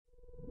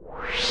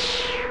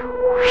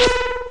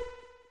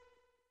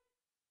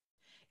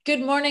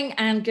Good morning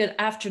and good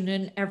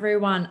afternoon,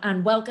 everyone,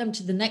 and welcome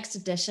to the next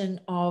edition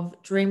of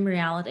Dream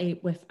Reality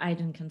with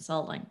Iden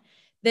Consulting.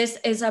 This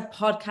is a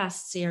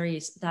podcast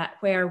series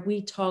where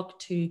we talk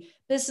to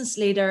business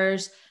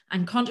leaders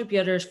and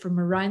contributors from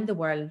around the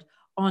world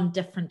on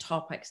different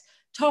topics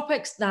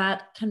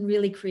that can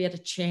really create a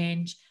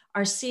change,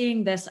 are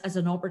seeing this as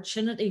an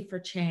opportunity for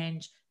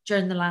change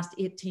during the last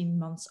 18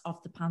 months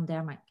of the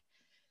pandemic.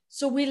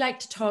 So we like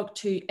to talk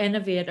to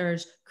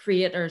innovators,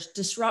 creators,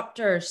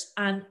 disruptors,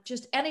 and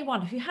just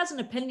anyone who has an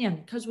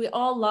opinion, because we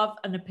all love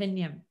an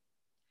opinion.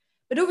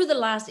 But over the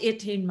last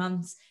 18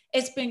 months,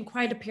 it's been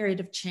quite a period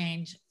of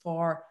change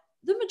for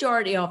the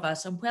majority of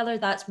us. And whether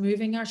that's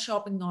moving our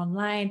shopping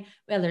online,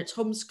 whether it's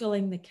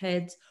homeschooling the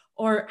kids,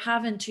 or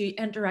having to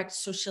interact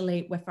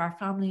socially with our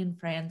family and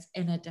friends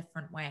in a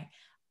different way,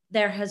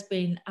 there has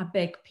been a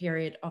big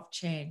period of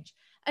change.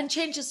 And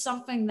change is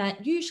something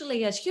that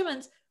usually as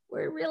humans,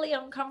 we're really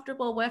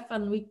uncomfortable with,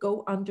 and we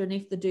go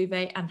underneath the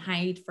duvet and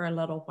hide for a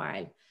little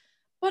while.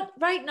 But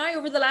right now,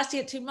 over the last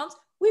 18 months,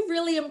 we've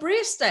really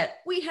embraced it.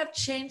 We have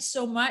changed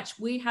so much.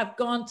 We have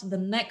gone to the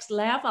next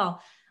level.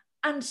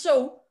 And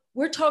so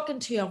we're talking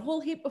to a whole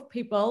heap of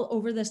people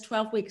over this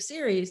 12-week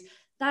series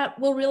that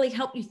will really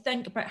help you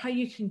think about how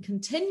you can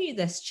continue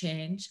this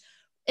change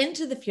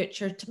into the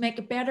future to make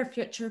a better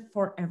future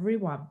for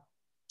everyone.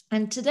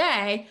 And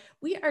today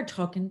we are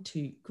talking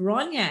to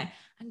Grania,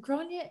 and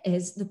Grania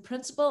is the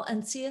Principal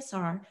and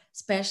CSR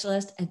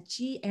Specialist at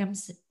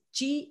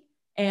GMJ,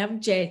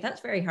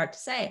 that's very hard to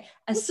say,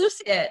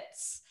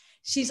 Associates.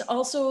 She's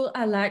also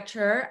a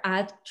lecturer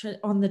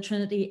on the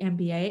Trinity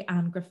MBA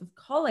and Griffith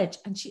College,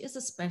 and she is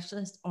a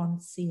specialist on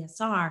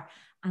CSR.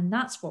 And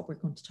that's what we're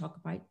going to talk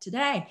about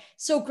today.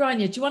 So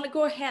Grania, do you want to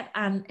go ahead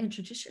and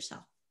introduce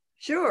yourself?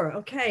 Sure.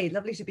 Okay.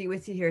 Lovely to be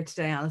with you here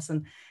today,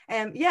 Alison.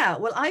 Yeah,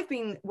 well, I've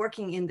been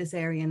working in this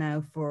area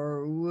now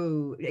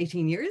for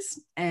 18 years.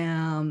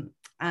 And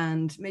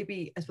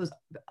maybe, I suppose,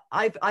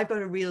 I've got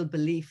a real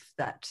belief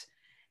that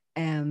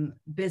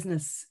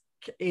business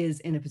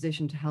is in a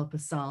position to help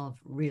us solve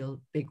real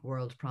big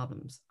world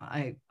problems.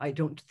 I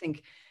don't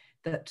think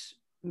that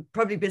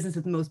probably business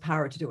has the most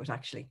power to do it,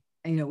 actually.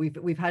 You know,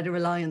 we've had a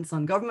reliance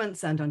on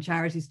governments and on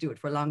charities to do it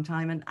for a long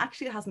time, and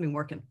actually it hasn't been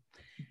working.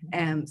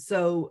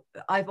 So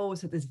I've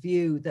always had this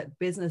view that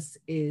business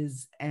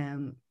is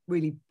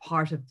really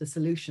part of the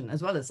solution,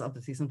 as well as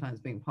obviously sometimes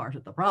being part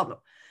of the problem.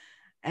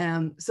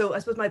 So I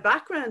suppose my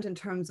background in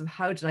terms of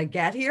how did I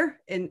get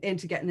here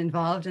into getting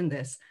involved in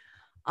this,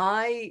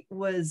 I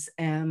was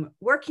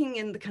working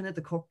in the kind of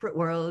the corporate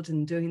world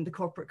and doing the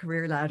corporate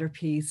career ladder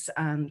piece.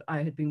 And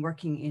I had been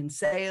working in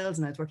sales,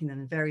 and I was working then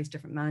in various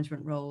different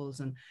management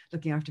roles and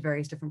looking after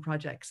various different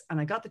projects. And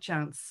I got the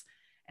chance,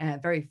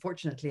 very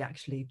fortunately,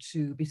 actually,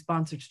 to be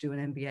sponsored to do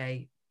an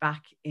MBA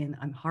back in,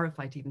 I'm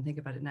horrified to even think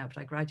about it now,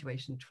 but I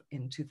graduated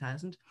in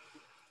 2000.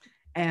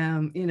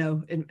 You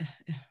know,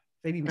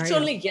 it's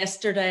only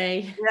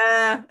yesterday.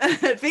 Yeah,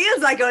 it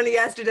feels like only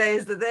yesterday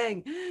is the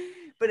thing.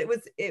 But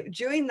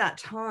during that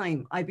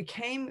time, I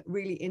became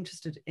really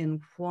interested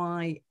in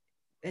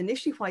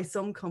initially why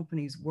some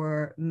companies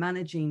were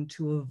managing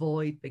to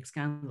avoid big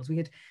scandals. We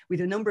had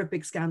a number of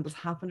big scandals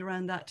happened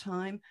around that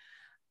time.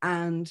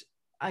 And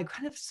I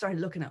kind of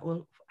started looking at,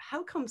 well,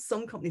 how come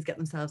some companies get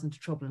themselves into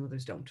trouble and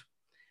others don't?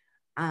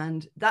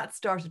 And that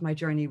started my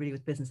journey really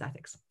with business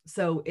ethics.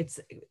 So it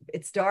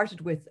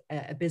started with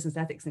a business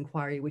ethics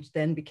inquiry, which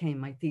then became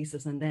my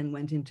thesis and then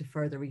went into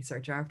further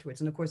research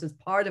afterwards. And of course, as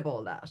part of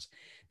all that,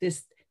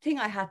 this thing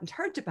I hadn't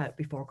heard about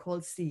before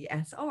called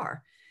CSR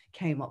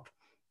came up.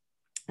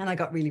 And I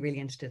got really, really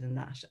interested in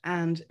that.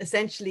 And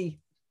essentially,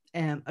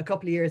 a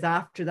couple of years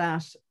after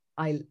that,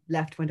 I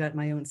went out on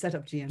my own, set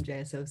up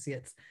GMJ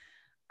Associates.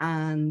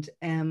 And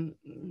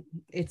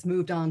it's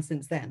moved on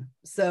since then.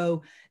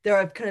 So there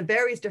are kind of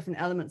various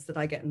different elements that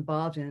I get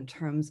involved in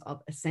terms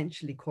of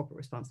essentially corporate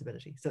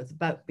responsibility. So it's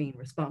about being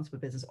responsible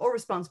business or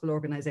responsible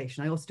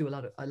organization. I also do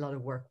a lot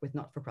of work with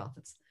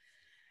not-for-profits.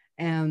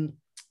 And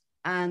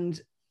I'm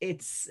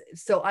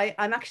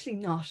actually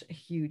not a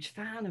huge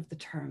fan of the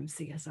term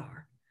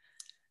CSR.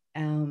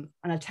 And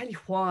I'll tell you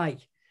why.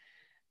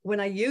 When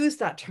I use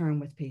that term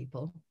with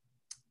people,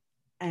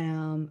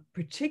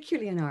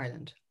 particularly in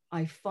Ireland,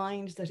 I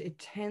find that it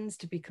tends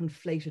to be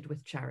conflated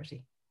with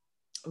charity.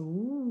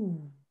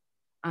 Ooh.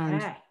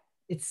 And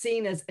it's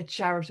seen as a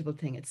charitable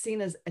thing. It's seen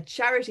as a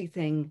charity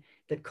thing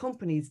that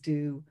companies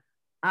do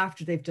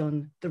after they've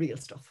done the real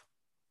stuff.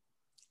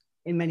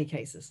 In many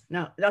cases.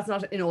 Now, that's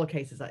not in all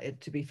cases,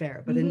 to be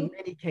fair, but in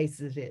many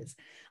cases it is.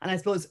 And I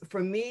suppose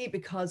for me,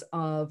 because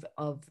of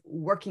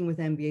working with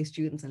MBA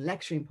students and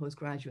lecturing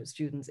postgraduate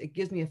students, it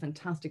gives me a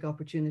fantastic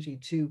opportunity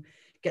to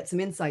get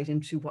some insight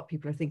into what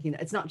people are thinking.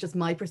 It's not just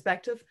my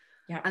perspective,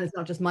 and it's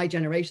not just my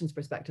generation's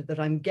perspective, that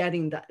I'm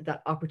getting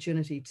that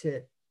opportunity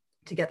to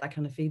get that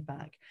kind of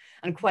feedback.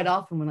 And quite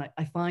often when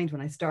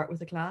I start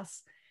with a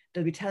class,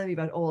 they'll be telling me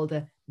about all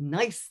the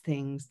nice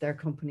things their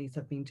companies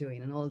have been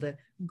doing and all the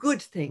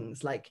good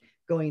things, like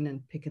going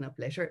and picking up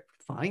litter,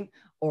 fine,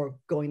 or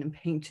going and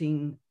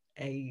painting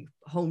a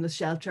homeless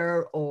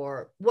shelter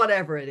or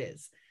whatever it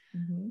is.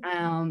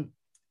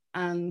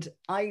 And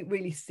I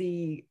really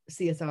see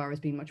CSR as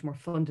being much more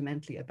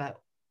fundamentally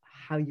about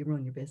how you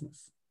run your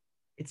business.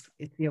 It's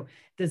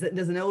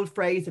there's an old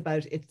phrase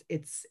about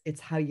it's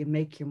how you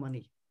make your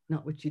money,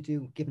 not what you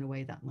do giving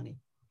away that money.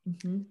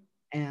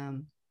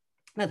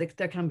 Now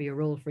there can be a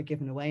role for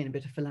giving away and a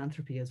bit of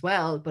philanthropy as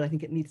well, but I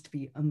think it needs to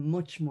be a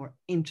much more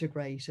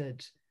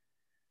integrated,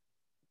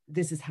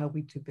 this is how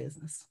we do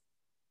business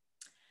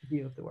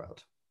view of the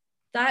world.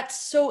 That's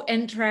so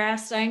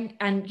interesting.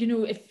 And,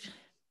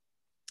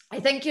 I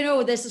think,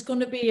 this is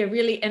going to be a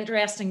really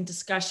interesting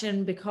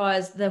discussion,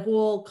 because the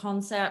whole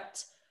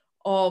concept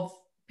of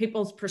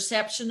people's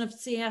perception of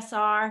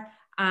CSR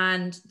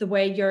and the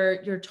way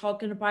you're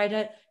talking about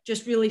it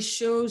just really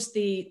shows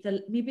the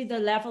maybe the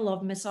level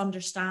of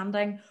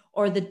misunderstanding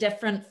or the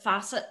different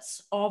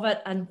facets of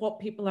it and what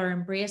people are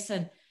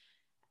embracing.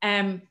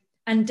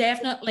 And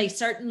definitely,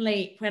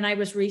 certainly when I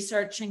was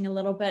researching a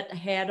little bit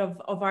ahead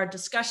of our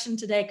discussion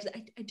today, because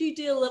I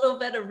do a little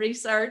bit of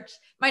research,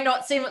 might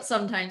not seem it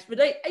sometimes, but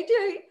I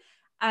do.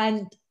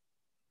 And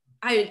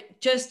I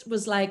just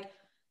was like,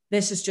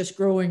 this is just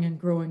growing and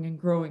growing and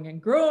growing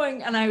and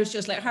growing. And I was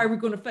just like, how are we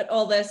going to fit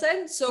all this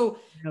in? So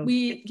I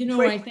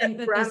think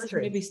that this is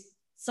maybe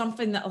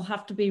something that will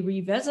have to be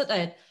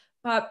revisited.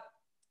 But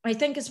I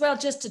think as well,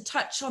 just to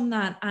touch on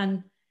that,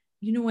 and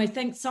I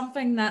think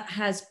something that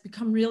has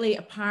become really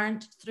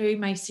apparent through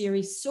my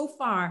series so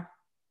far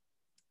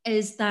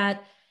is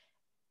that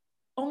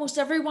almost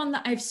everyone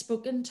that I've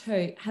spoken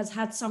to has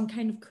had some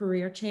kind of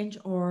career change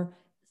or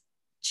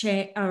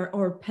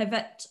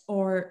pivot,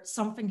 or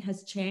something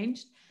has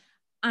changed.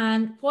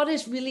 And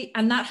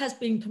that has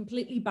been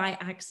completely by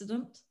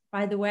accident,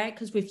 by the way,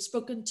 because we've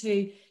spoken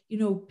to,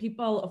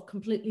 people of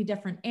completely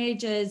different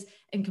ages,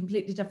 in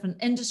completely different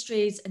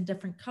industries, in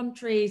different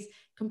countries,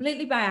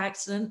 completely by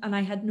accident. And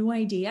I had no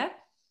idea.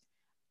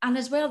 And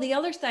as well, the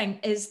other thing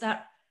is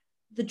that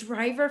the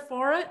driver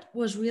for it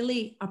was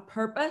really a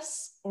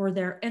purpose or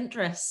their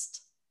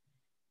interest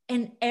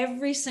in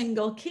every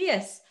single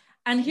case.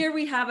 And here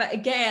we have it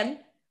again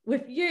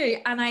with you.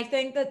 And I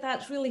think that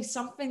that's really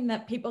something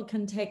that people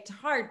can take to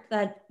heart,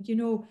 that,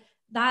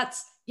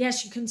 that's,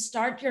 yes, you can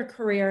start your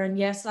career, and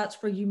yes,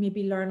 that's where you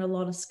maybe learn a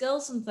lot of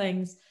skills and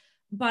things.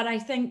 But I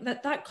think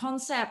that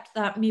concept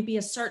that maybe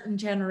a certain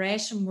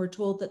generation were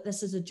told that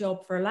this is a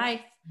job for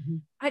life,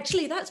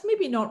 actually, that's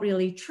maybe not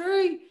really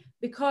true,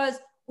 because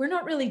we're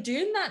not really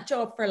doing that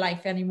job for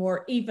life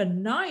anymore,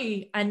 even now.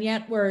 And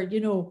yet we're,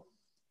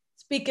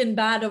 speaking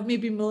bad of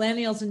maybe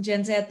millennials and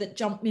Gen Z that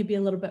jump maybe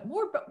a little bit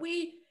more, but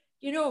we,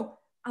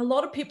 a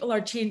lot of people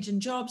are changing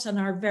jobs and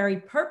are very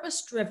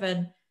purpose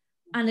driven.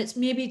 And it's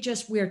maybe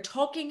just we're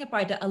talking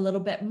about it a little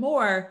bit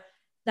more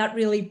that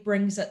really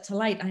brings it to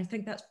light. And I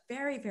think that's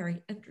very,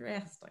 very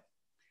interesting.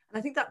 And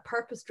I think that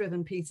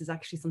purpose-driven piece is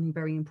actually something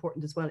very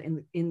important as well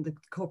in the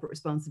corporate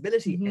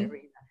responsibility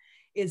arena.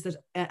 Is that,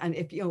 and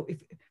if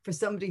for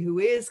somebody who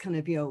is kind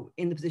of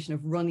in the position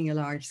of running a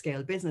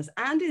large-scale business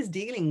and is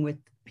dealing with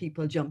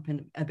people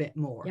jumping a bit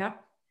more,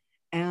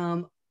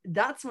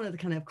 that's one of the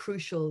kind of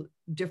crucial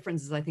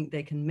differences I think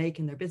they can make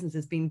in their business,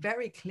 is being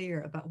very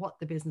clear about what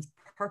the business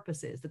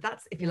purpose is.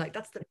 That's, if you like,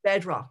 that's the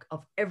bedrock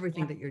of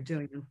everything that you're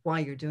doing and why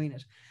you're doing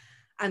it.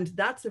 And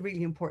that's a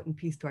really important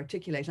piece to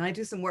articulate. And I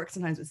do some work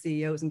sometimes with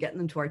CEOs and getting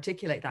them to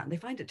articulate that. And they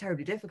find it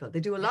terribly difficult.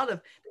 They can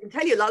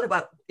tell you a lot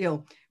about,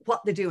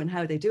 what they do and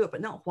how they do it,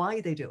 but not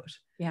why they do it.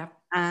 Yeah.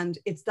 And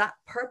it's that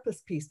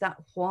purpose piece, that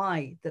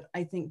why, that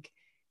I think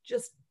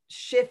just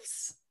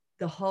shifts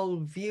the whole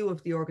view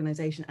of the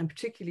organization, and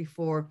particularly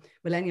for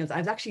millennials. I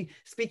was actually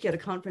speaking at a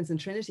conference in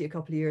Trinity a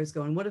couple of years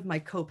ago, and one of my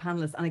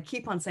co-panelists, and I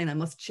keep on saying I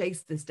must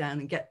chase this down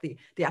and get the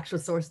actual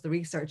source of the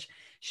research.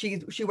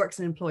 She works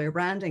in employer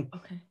branding.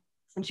 Okay.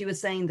 And she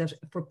was saying that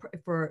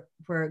for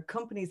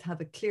companies have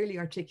a clearly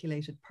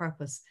articulated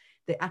purpose,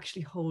 they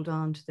actually hold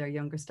on to their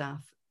younger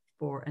staff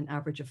for an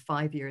average of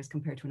 5 years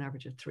compared to an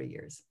average of 3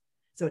 years.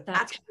 So it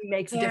actually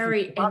makes a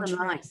difference. Bottom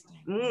line.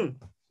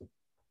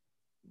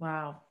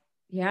 Wow.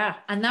 Yeah.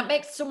 And that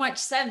makes so much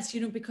sense,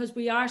 because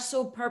we are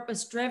so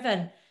purpose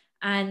driven,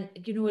 and,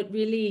 it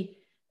really,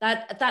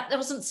 that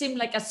doesn't seem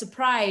like a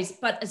surprise,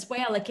 but as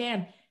well,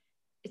 again,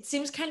 it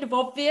seems kind of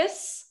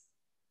obvious,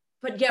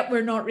 but yet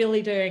we're not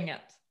really doing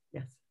it.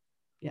 Yes.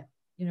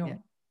 Yeah.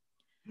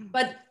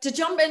 But to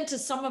jump into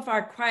some of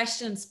our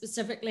questions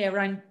specifically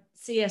around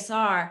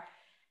CSR,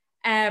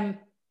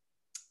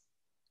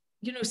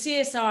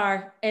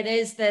 CSR, it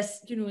is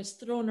this, it's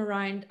thrown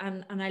around,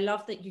 and I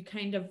love that you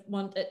kind of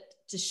want it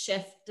to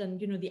shift, and,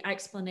 the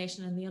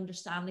explanation and the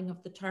understanding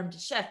of the term to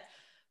shift.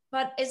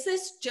 But is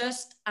this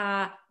just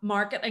a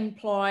marketing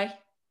ploy,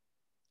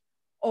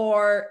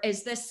 or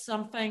is this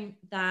something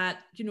that,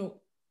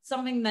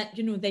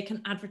 they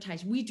can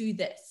advertise? We do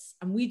this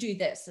and we do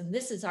this, and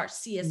this is our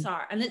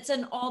CSR, and it's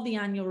in all the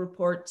annual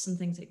reports and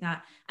things like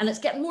that. And it's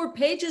getting more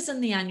pages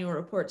in the annual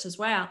reports as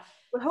well.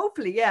 Well,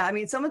 hopefully, yeah. I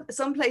mean,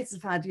 some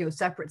places have had,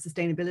 separate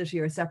sustainability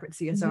or separate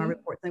CSR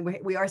reports, and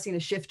we are seeing a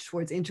shift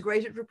towards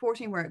integrated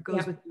reporting where it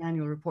goes with the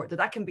annual report.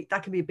 That can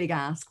be a big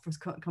ask for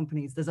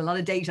companies. There's a lot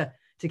of data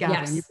to gather,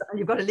 and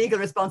you've got a legal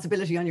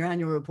responsibility on your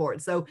annual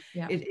report, so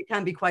it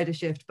can be quite a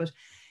shift. But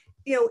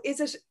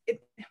is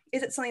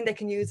it something they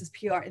can use as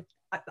PR?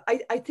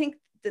 I think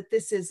that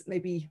this is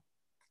maybe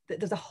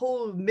there's a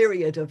whole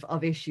myriad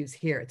of issues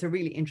here. It's a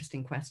really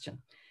interesting question.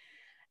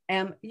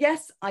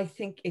 Yes, I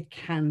think it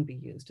can be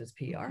used as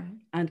PR.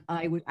 And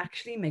I would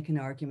actually make an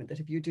argument that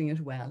if you're doing it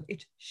well,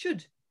 it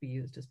should be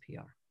used as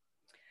PR.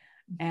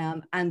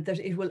 And that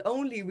it will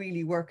only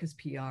really work as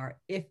PR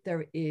if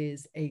there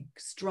is a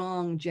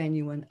strong,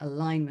 genuine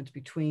alignment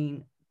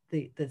between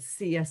the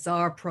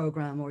CSR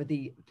program, or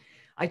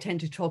I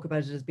tend to talk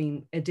about it as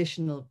being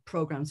additional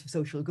programs for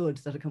social good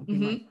that a company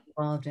might be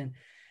involved in,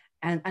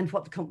 and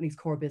what the company's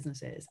core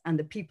business is. And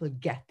the people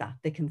get that,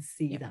 they can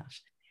see that.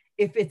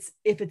 If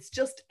it's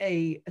just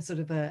a sort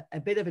of a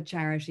bit of a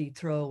charity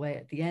throwaway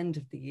at the end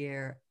of the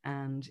year,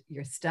 and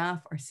your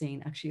staff are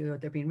seeing actually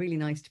they're being really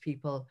nice to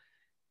people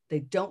they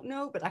don't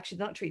know, but actually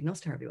they're not treating us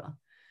terribly well.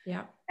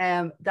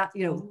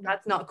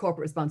 That's not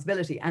corporate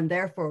responsibility, and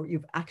therefore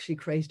you've actually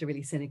created a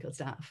really cynical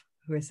staff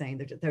who are saying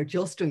they're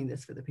just doing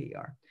this for the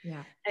PR.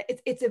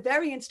 It's a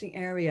very interesting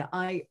area.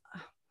 I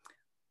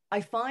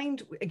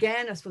find,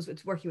 again, I suppose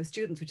it's working with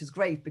students, which is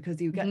great,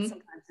 because you get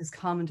sometimes this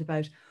comment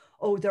about,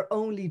 oh, they're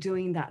only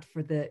doing that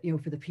for the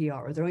PR,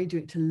 or they're only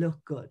doing it to look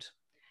good.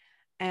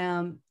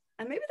 And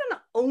maybe they're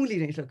not only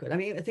doing it to look good. I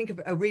mean, I think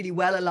a really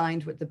well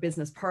aligned with the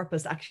business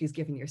purpose actually is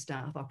giving your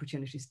staff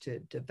opportunities to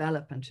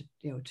develop and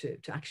to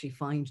actually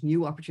find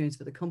new opportunities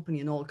for the company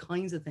and all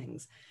kinds of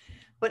things.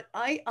 But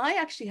I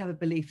actually have a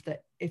belief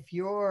that if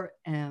you're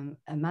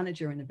a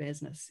manager in a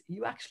business,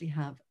 you actually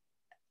have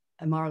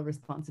a moral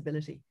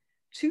responsibility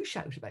to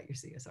shout about your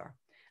CSR.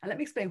 And let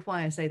me explain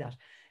why I say that.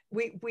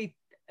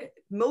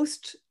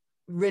 Most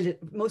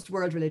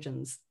world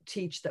religions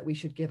teach that we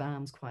should give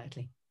alms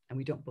quietly, and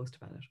we don't boast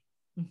about it.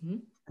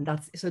 And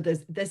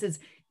this is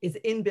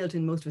inbuilt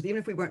in most of us. Even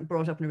if we weren't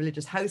brought up in a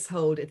religious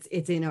household, it's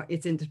in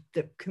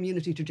the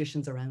community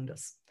traditions around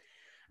us.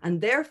 And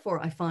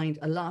therefore, I find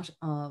a lot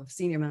of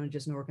senior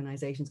managers and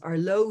organizations are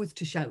loath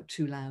to shout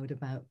too loud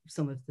about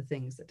some of the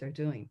things that they're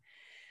doing.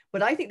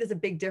 But I think there's a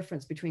big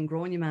difference between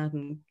Gráinne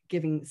Madden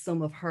giving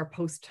some of her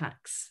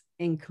post-tax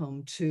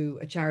income to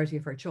a charity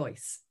of her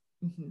choice,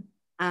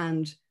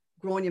 and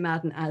Gráinne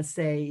Madden as,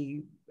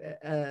 say,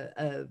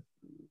 a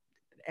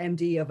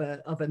MD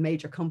of a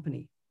major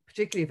company,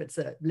 particularly if it's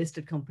a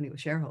listed company with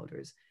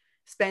shareholders,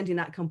 spending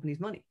that company's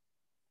money.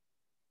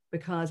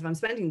 Because if I'm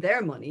spending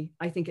their money,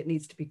 I think it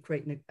needs to be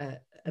creating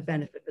a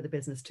benefit for the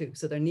business too.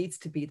 So there needs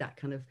to be that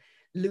kind of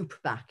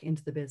loop back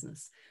into the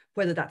business,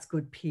 whether that's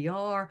good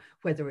PR,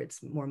 whether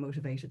it's more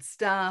motivated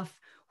staff,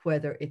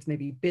 whether it's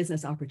maybe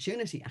business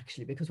opportunity,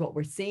 actually, because what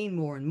we're seeing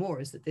more and more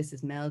is that this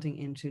is melding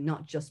into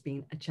not just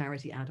being a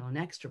charity add-on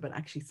extra, but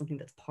actually something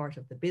that's part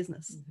of the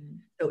business.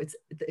 So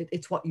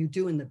it's what you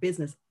do in the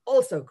business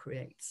also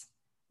creates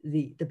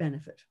the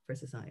benefit for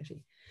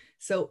society.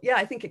 So yeah,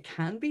 I think it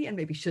can be and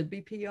maybe should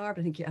be PR, but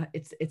I think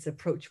it's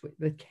approached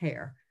with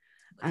care.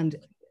 And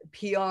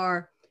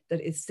PR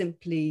that is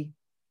simply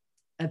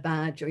a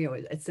badge, or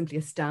it's simply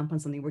a stamp on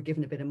something, we're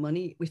given a bit of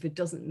money, if it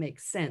doesn't make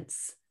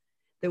sense.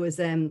 There was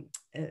an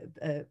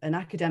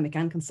academic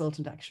and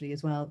consultant actually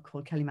as well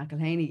called Kelly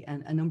McElhaney,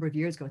 and a number of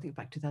years ago, I think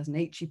back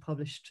 2008, she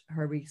published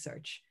her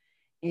research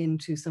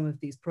into some of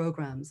these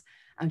programs,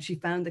 and she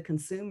found that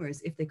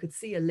consumers, if they could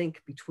see a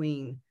link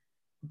between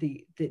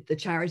the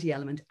charity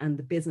element and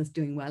the business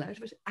doing well out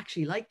of it,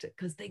 actually liked it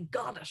because they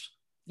got it.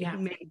 It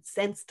made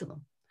sense to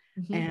them.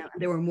 And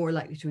they were more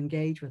likely to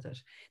engage with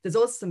it. There's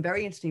also some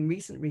very interesting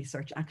recent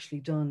research actually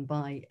done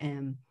by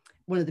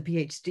one of the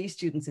PhD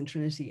students in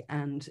Trinity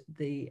and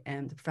the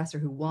professor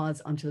who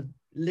was until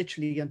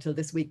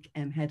this week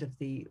head of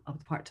the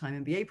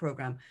part-time MBA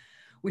program,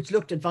 which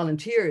looked at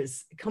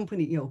volunteers,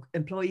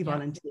 employee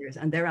volunteers,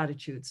 and their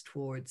attitudes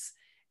towards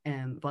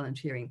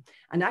volunteering,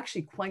 and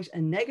actually quite a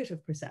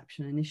negative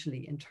perception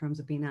initially in terms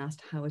of being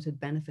asked how it had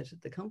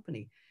benefited the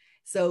company.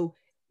 So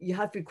you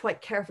have to be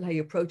quite careful how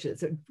you approach it.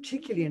 It's a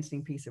particularly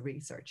interesting piece of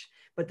research,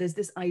 but there's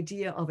this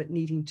idea of it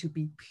needing to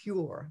be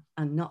pure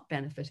and not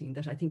benefiting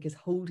that I think is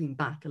holding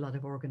back a lot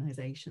of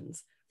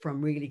organizations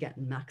from really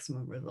getting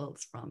maximum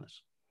results from it.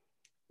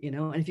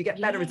 And if you get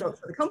better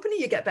results for the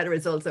company, you get better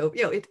results. So,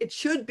 it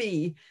should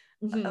be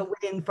a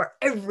win for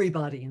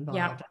everybody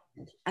involved,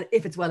 and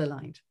if it's well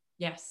aligned.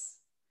 Yes.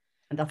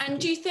 And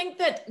do you think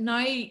that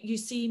now you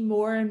see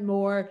more and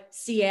more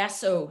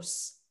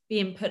CSOs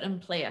being put in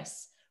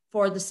place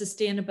for the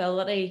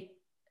sustainability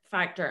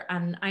factor?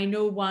 And I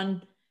know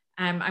one,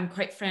 I'm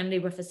quite friendly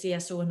with a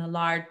CSO in a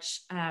large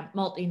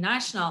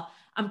multinational,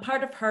 and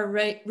part of her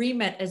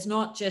remit is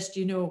not just,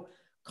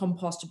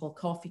 compostable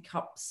coffee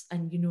cups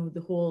and,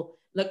 the whole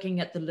looking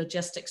at the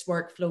logistics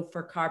workflow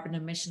for carbon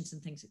emissions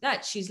and things like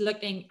that. She's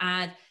looking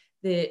at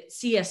the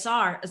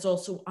CSR is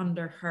also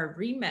under her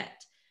remit.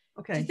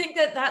 Okay. Do you think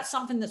that that's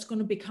something that's going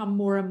to become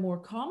more and more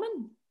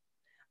common?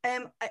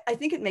 I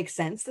think it makes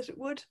sense that it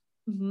would.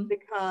 Mm-hmm.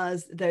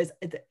 Because there's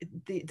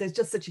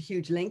just such a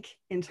huge link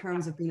in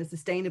terms of being a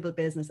sustainable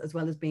business as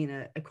well as being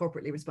a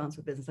corporately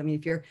responsible business. I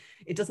mean,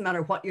 it doesn't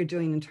matter what you're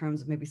doing in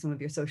terms of maybe some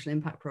of your social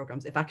impact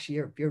programs, if actually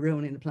you're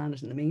ruining the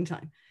planet in the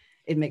meantime,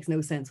 it makes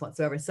no sense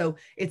whatsoever. So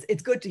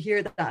it's good to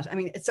hear that. I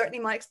mean, it's certainly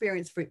my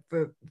experience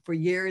for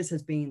years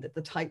has been that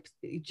the type,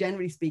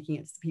 generally speaking,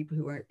 it's the people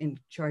who are in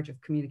charge of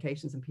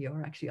communications and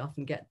PR actually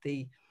often get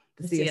the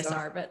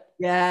CSR bit.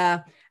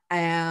 Yeah.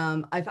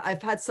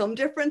 I've had some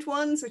different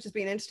ones, which has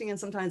been interesting. And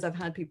sometimes I've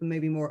had people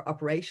maybe more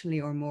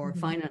operationally or more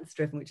finance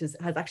driven, which has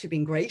actually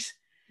been great.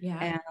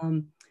 Yeah.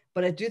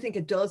 But I do think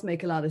it does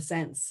make a lot of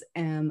sense.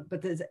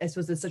 But I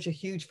suppose there's such a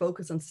huge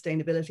focus on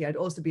sustainability. I'd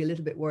also be a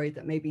little bit worried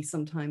that maybe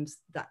sometimes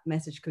that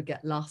message could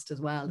get lost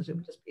as well,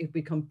 that it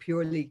become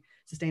purely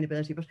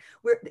sustainability. But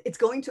it's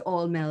going to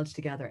all meld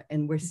together.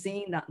 And we're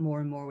seeing that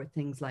more and more with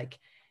things like,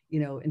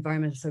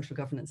 environmental social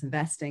governance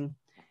investing.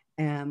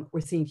 We're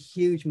seeing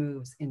huge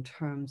moves in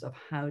terms of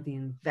how the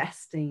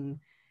investing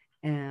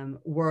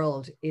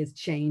world is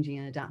changing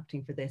and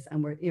adapting for this.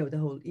 And we're, the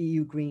whole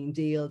EU Green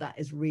Deal, that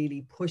is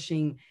really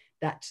pushing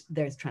that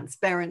there's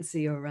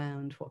transparency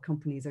around what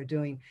companies are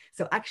doing.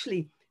 So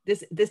actually,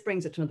 this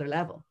brings it to another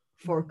level.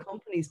 For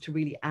companies to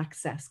really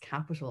access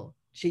capital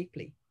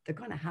cheaply, they're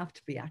going to have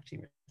to be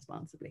acting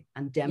responsibly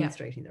and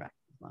demonstrating their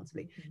action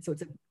responsibly. So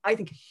it's, I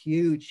think, a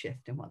huge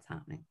shift in what's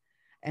happening.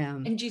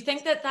 And do you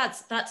think that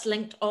that's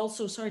linked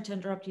also, sorry to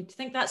interrupt you, do you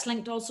think that's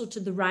linked also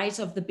to the rise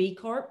of the B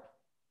Corp?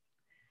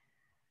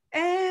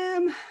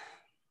 I'm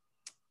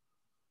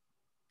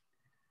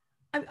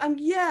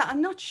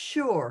not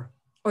sure.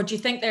 Or do you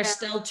think they're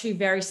still two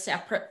very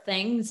separate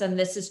things and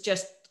this is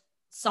just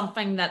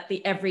something that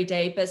the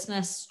everyday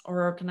business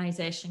or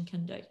organization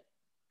can do?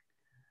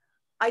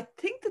 I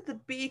think that the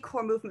B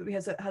Corp movement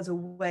has a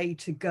way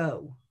to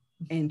go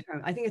in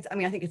terms. I think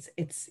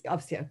it's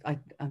obviously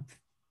I'm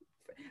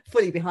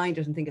fully behind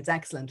it and think it's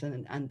excellent,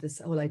 and this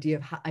whole idea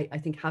of I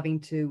think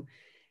having to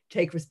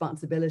take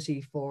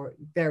responsibility for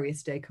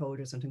various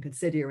stakeholders and to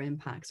consider your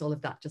impacts, all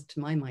of that, just to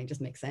my mind,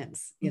 just makes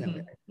sense. To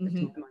my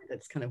mind,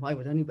 that's kind of, why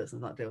would any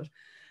business not do it?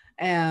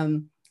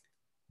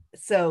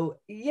 So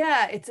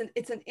yeah, it's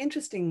an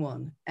interesting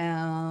one.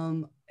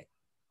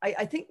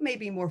 I think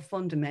maybe more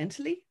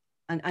fundamentally,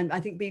 and I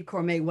think B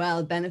Corp may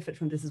well benefit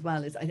from this as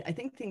well, is I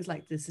think things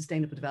like the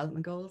Sustainable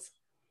Development Goals.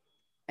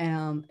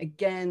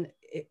 Again,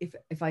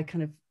 if I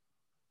kind of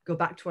go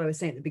back to what I was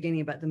saying at the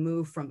beginning about the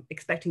move from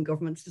expecting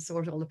governments to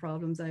sort all the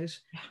problems out,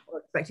 or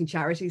expecting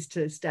charities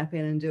to step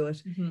in and do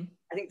it.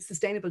 I think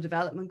Sustainable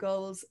Development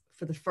Goals,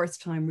 for the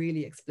first time,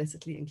 really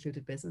explicitly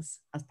included business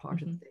as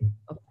part of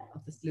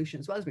the solution,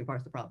 as well as being part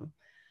of the problem.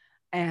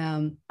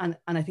 And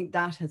I think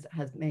that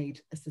has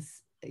made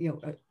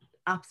an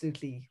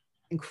absolutely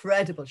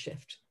incredible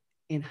shift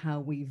in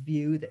how we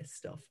view this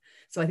stuff.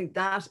 So I think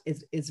that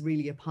is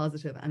really a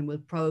positive, and will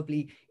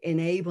probably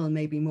enable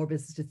maybe more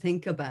business to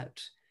think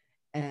about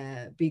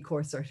B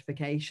Corp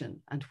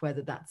certification and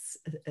whether that's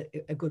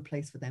a good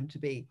place for them to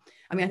be.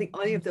 I mean, I think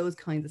any of those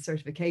kinds of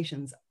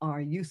certifications are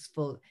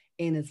useful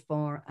in as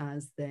far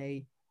as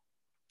they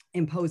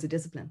impose a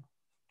discipline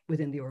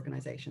within the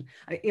organization.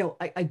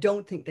 I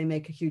don't think they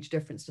make a huge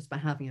difference just by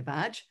having a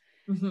badge.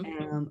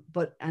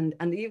 But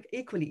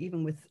equally,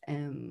 even with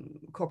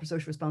corporate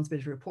social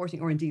responsibility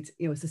reporting, or indeed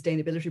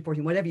sustainability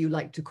reporting, whatever you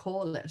like to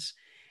call it,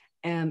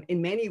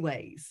 in many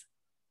ways,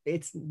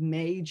 its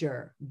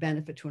major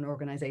benefit to an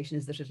organization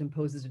is that it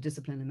imposes a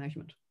discipline and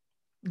measurement.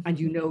 And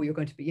you're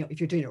going to be, if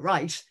you're doing it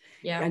right,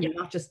 and you're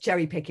not just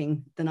cherry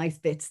picking the nice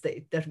bits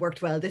that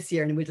worked well this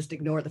year, and we'll just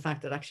ignore the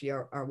fact that actually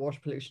our water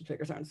pollution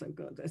figures aren't so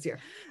good this year.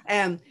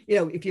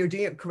 If you're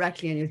doing it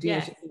correctly and you're doing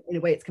it in a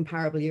way it's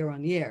comparable year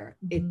on year,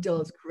 it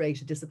does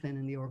create a discipline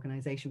in the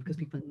organization, because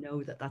people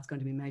know that that's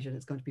going to be measured,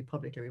 it's going to be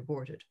publicly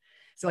reported.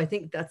 So I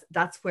think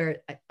that's where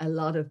a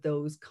lot of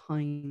those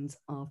kinds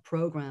of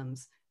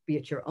programs, be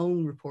it your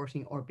own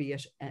reporting or be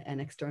it an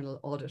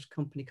external audit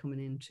company coming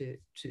in to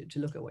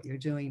look at what you're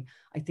doing,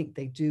 I think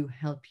they do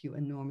help you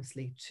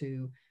enormously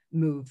to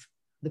move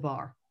the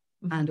bar.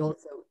 And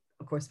also,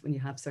 of course, when you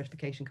have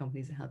certification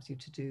companies, it helps you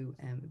to do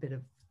a bit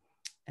of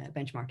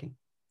benchmarking.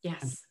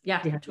 Yes,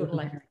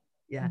 totally.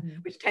 Yeah,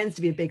 which tends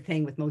to be a big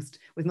thing with most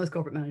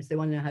corporate managers. They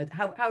want to know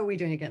how are we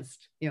doing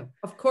against,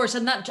 Of course,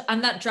 and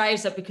that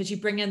drives it, because you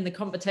bring in the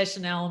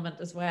competition element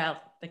as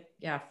well.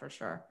 For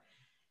sure.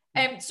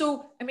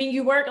 So, I mean,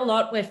 you work a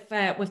lot with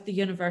the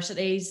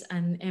universities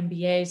and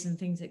MBAs and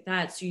things like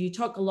that. So you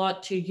talk a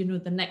lot to,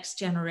 the next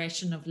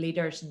generation of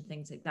leaders and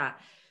things like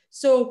that.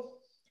 So,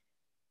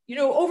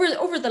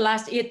 over the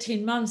last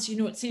 18 months,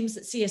 it seems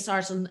that CSR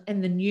is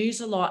in the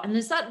news a lot. And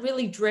is that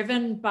really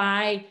driven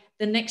by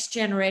the next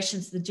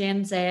generations, the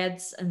Gen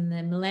Zs and the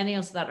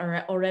millennials that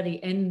are already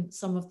in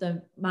some of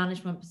the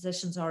management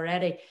positions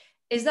already?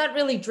 Is that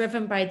really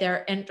driven by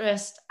their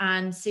interest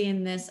and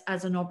seeing this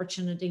as an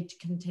opportunity to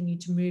continue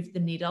to move the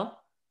needle?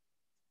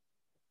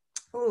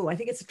 Oh, I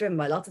think it's driven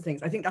by lots of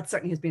things. I think that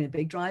certainly has been a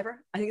big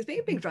driver. I think it's been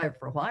a big driver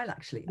for a while,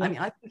 actually. I mean,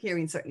 I've been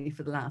hearing certainly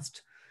for the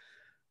last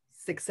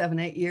 6, 7,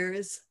 8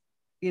 years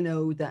you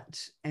know, that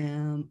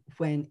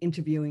when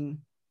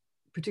interviewing,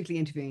 particularly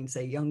interviewing,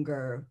 say,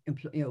 younger,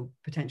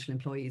 potential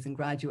employees and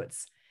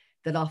graduates,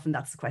 that often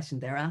that's the question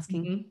they're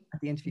asking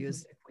at the interview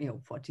is, you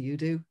know, what do you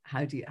do?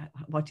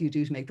 What do you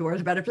do to make the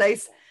world a better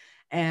place?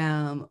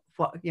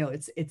 What, you know,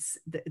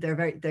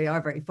 they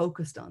are very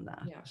focused on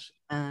that. Yeah.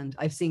 And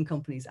I've seen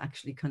companies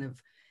actually kind of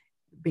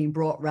being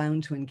brought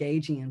round to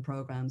engaging in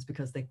programs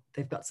because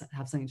they've got to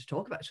have something to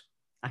talk about,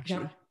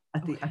 actually.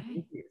 At the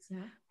interviews,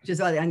 which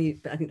is why I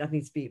think that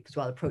needs to be as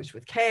well approached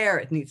with care.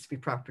 It needs to be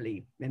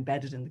properly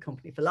embedded in the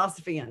company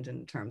philosophy and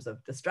in terms of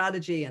the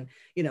strategy. And,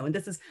 you know, and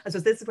this is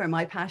where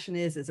my passion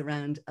is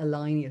around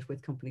aligning it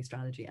with company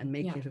strategy and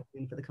making it a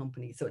win for the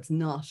company. So it's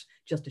not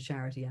just a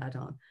charity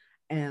add-on.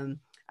 And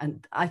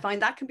I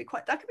find that can be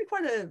quite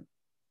a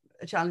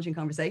challenging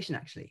conversation,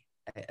 actually,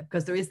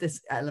 because there is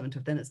this element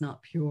of then it's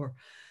not pure.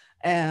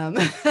 But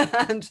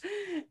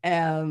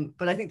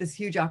I think there's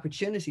huge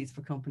opportunities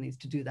for companies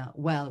to do that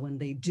well when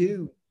they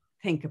do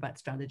think about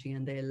strategy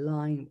and they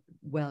align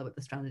well with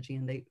the strategy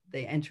and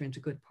they enter into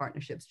good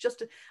partnerships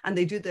and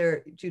they do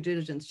their due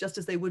diligence just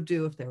as they would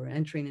do if they were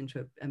entering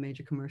into a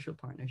major commercial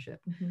partnership.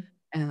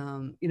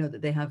 You know,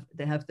 that they have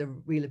the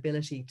real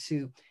ability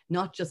to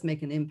not just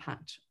make an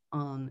impact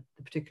on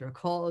the particular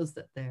cause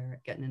that they're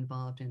getting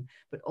involved in,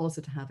 but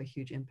also to have a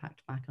huge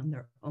impact back on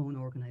their own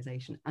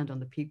organization and on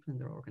the people in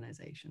their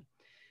organization.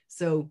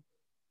 So,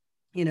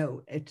 you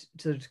know,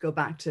 to go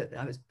back to,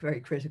 I was very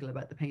critical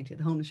about the painting of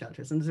the homeless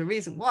shelters, and there's a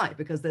reason why,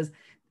 because there's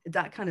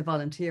that kind of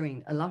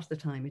volunteering, a lot of the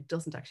time it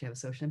doesn't actually have a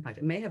social impact.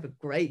 It may have a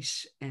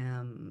great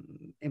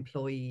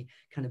employee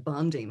kind of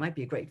bonding, might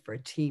be great for a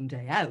team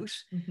day out,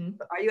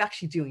 but are you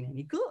actually doing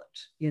any good,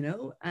 you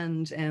know?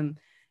 And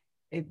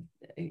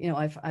you know,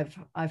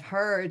 I've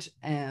heard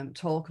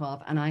talk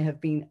of,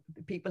 and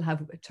people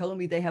have told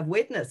me they have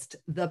witnessed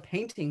the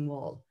painting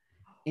wall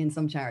in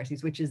some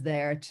charities, which is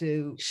there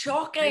to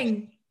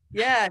shocking.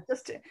 Yeah,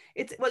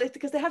 it's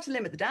because they have to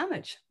limit the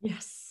damage.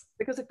 Yes.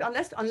 Because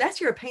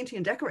unless you're a painting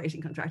and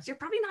decorating contractor, you're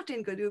probably not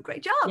going to do a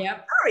great job. Yeah.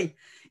 Sorry,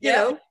 you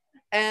know.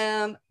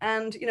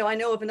 And you know, I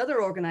know of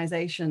another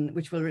organization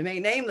which will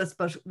remain nameless,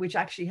 but which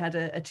actually had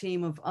a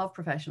team of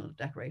professional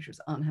decorators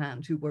on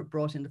hand who were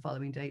brought in the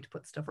following day to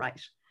put stuff right.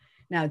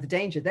 Now, the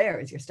danger there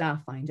is your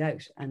staff find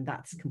out, and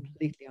that's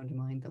completely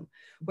undermined them.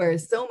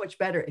 Whereas so much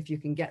better if you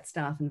can get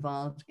staff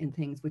involved in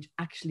things which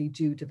actually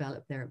do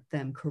develop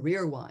them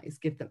career-wise,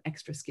 give them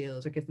extra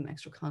skills or give them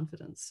extra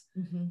confidence.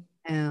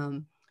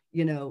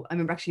 You know, I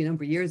remember actually a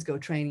number of years ago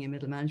training a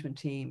middle management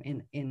team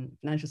in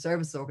financial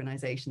services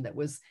organization that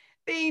was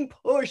being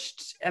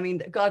pushed. I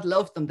mean, God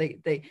loved them.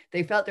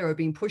 They felt they were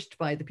being pushed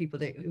by the people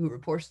who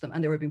reported them,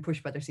 and they were being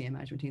pushed by their senior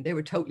management team. They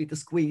were totally the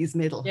squeeze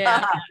middle,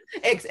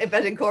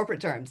 but in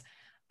corporate terms.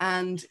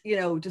 And, you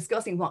know,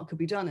 discussing what could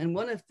be done. And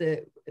one of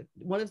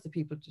the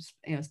people just,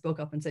 you know,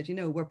 spoke up and said, you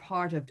know, we're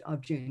part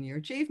of junior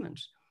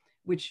achievement,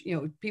 which, you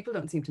know, people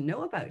don't seem to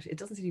know about. It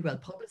doesn't seem to be well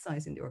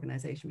publicized in the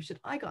organization.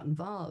 I got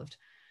involved.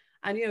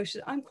 And, you know,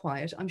 I'm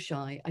quiet, I'm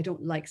shy, I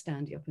don't like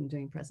standing up and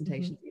doing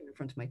presentations even in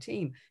front of my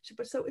team.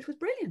 But so it was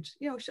brilliant.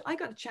 You know, I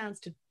got a chance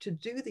to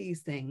do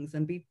these things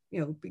and be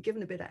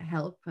given a bit of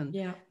help and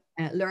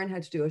learn how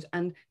to do it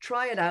and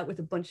try it out with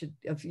a bunch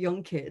of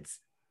young kids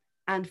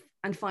and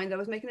find that I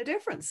was making a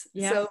difference.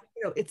 So,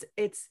 you know,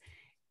 it's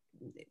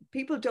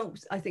people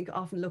don't, I think,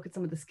 often look at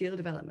some of the skill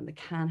development that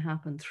can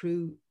happen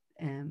through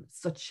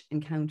such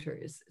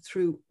encounters,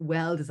 through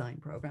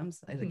well-designed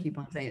programs. As I keep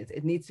on saying,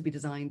 it needs to be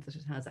designed that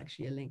it has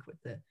actually a link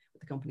with the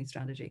company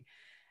strategy.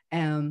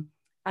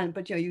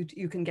 But you know,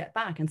 you can get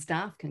back, and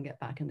staff can get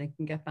back, and they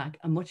can get back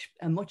a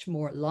much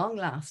more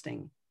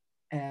long-lasting,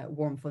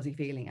 warm, fuzzy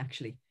feeling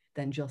actually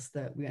than just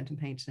that we went and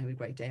painted and had a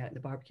great day out in the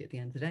barbecue at the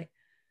end of the day.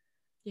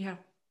 Yeah.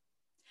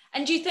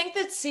 And do you think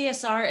that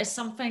CSR is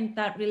something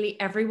that really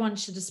everyone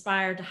should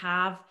aspire to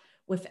have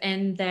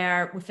within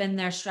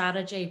their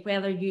strategy,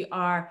 whether you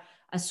are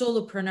a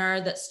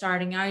solopreneur that's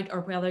starting out or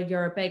whether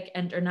you're a big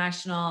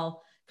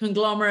international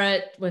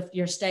conglomerate with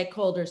your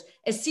stakeholders?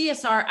 Is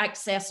CSR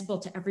accessible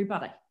to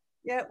everybody?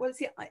 Yeah, well,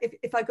 see,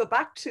 if I go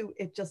back to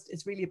it,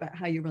 it's really about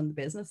how you run the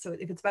business. So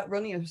if it's about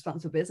running a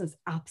responsible business,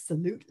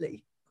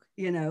 absolutely.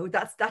 You know,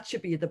 that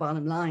should be the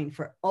bottom line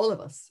for all of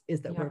us,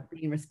 is that we're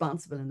being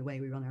responsible in the way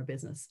we run our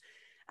business.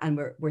 And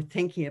we're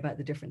thinking about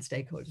the different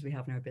stakeholders we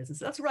have in our business.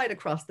 So that's right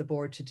across the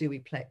board. Do we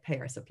pay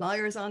our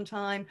suppliers on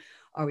time?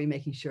 Are we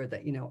making sure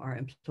that, you know, our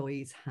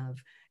employees have,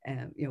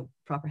 you know,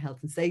 proper health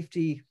and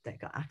safety? They've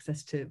got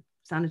access to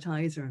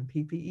sanitizer and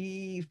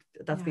PPE.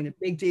 That's been a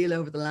big deal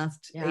over the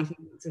last 18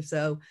 months or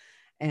so.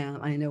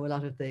 I know a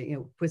lot of the, you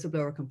know,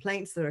 whistleblower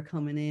complaints that are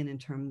coming in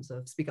terms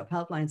of Speak Up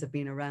helplines have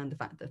been around the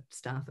fact that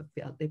staff have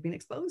felt they've been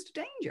exposed to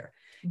danger.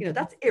 You know,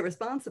 that's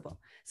irresponsible.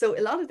 So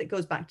a lot of it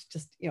goes back to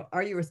just, you know,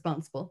 are you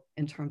responsible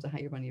in terms of how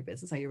you run your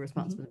business? Are you a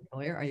responsible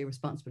employer? Are you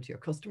responsible to your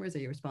customers? Are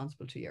you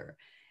responsible to your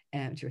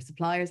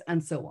suppliers,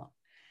 and so on?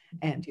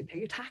 And do you pay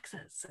your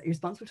taxes? Are you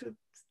responsible to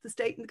the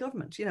state and the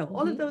government. You know,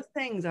 all of those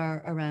things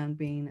are around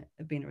being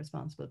a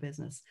responsible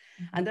business.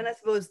 And then I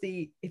suppose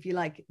if you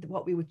like,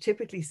 what we would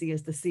typically see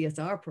as the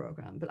CSR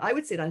program, but I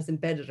would say that is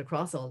embedded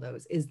across all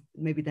those, is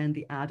maybe then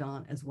the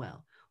add-on as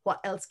well. What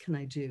else can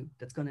I do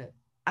that's going to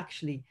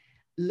actually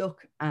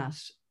look at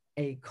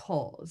a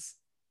cause,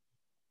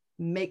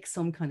 make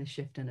some kind of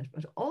shift in it,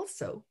 but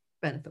also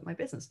benefit my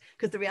business?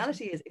 Because the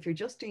reality is, if you're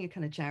just doing a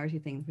kind of charity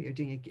thing where you're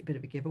doing a bit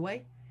of a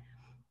giveaway,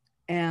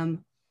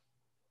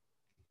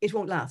 it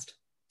won't last.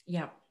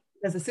 Yeah.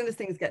 Because as soon as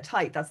things get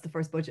tight, that's the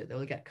first budget that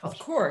will get cut. Of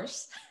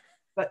course.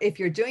 But if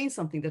you're doing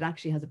something that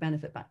actually has a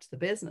benefit back to the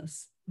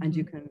business, and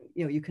you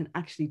can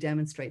actually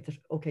demonstrate that,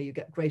 okay, you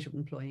get greater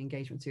employee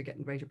engagement, so you're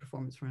getting greater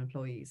performance from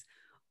employees,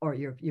 or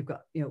you've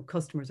got,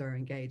 customers are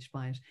engaged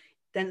by it,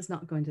 then it's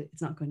not going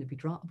to be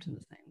dropped in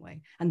the same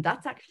way. And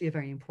that's actually a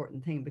very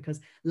important thing, because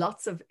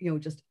lots of,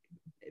 just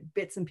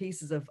bits and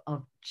pieces of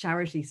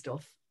charity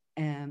stuff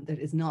that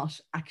is not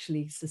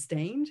actually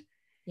sustained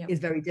is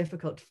very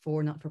difficult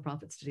for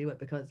not-for-profits to do it,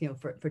 because,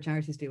 for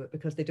charities to do it,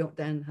 because they don't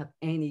then have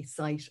any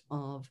sight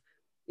of,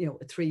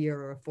 a 3-year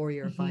or a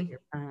 4-year or 5-year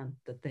plan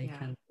that they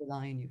can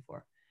rely on you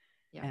for.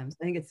 So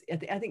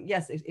I think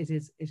yes, it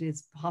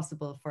is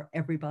possible for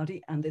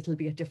everybody, and it'll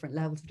be at different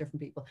levels for different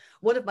people.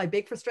 One of my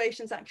big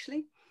frustrations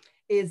actually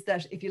is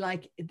that, if you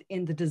like,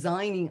 in the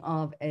designing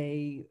of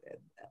a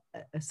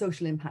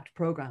social impact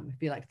program,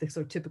 if you like, the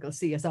sort of typical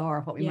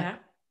CSR, what we might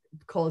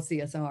call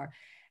CSR,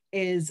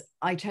 is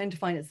I tend to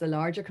find it's the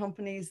larger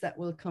companies that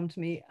will come to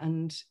me,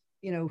 and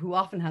who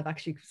often have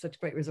actually such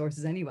great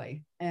resources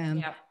anyway.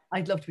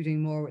 I'd love to be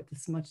doing more with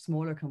the much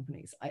smaller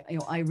companies.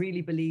 I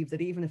really believe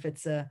that even if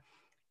it's an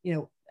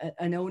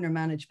owner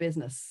managed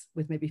business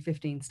with maybe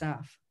 15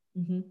 staff,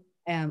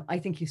 I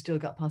think you still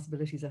got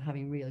possibilities of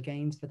having real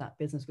gains for that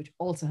business, which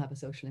also have a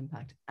social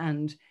impact.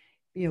 And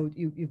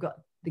you've got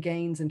the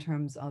gains in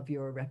terms of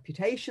your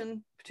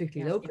reputation,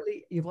 particularly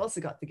locally. You've also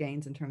got the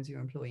gains in terms of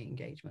your employee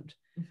engagement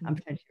and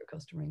potentially your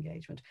customer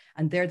engagement.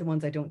 And they're the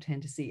ones I don't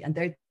tend to see. And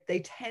they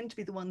tend to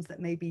be the ones that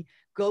maybe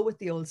go with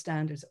the old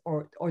standards,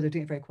 or they're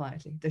doing it very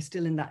quietly. They're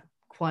still in that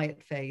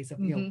quiet phase of,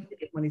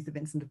 money's to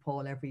Vincent de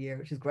Paul every year,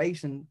 which is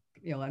great. And,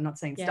 I'm not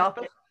saying stop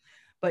it,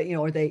 but,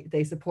 or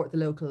they support the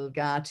local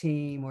GA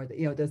team, or,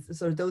 there's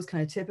sort of those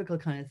kind of typical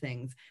kind of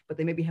things, but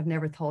they maybe have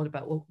never thought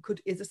about, well,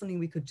 is there something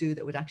we could do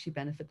that would actually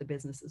benefit the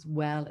business as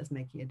well as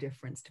making a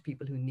difference to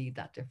people who need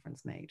that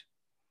difference made?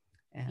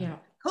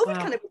 COVID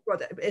kind of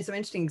brought some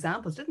interesting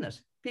examples, didn't it?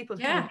 People,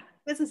 kind of,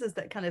 businesses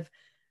that kind of,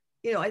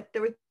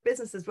 there were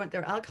businesses, weren't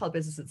there, alcohol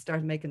businesses that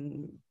started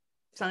making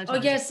sanitizer.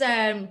 Oh yes,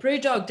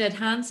 Brewdog did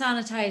hand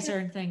sanitizer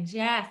and things.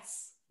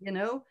 Yes.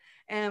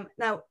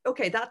 Now,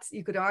 okay, that's,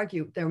 you could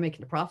argue they were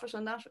making a profit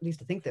on that. At least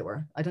I think they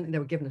were. I don't think they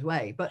were giving it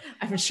away, but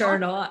I'm sure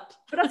not.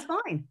 But that's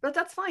fine. But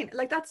that's fine.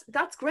 Like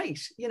that's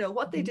great.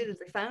 What they did is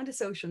they found a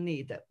social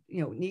need that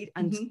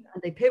and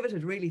they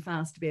pivoted really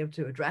fast to be able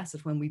to address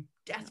it when we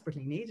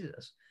desperately needed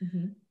it.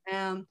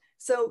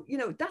 So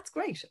that's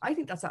great. I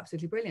think that's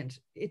absolutely brilliant.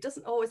 It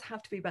doesn't always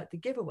have to be about the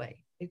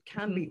giveaway. It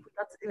can be,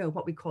 that's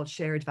what we call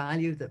shared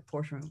value, the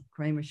Porter and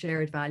Kramer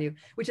shared value,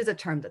 which is a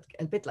term that,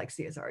 a bit like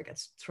CSR,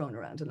 gets thrown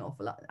around an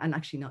awful lot and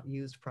actually not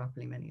used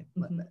properly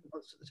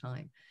most of the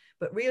time.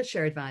 But real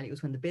shared value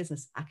is when the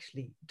business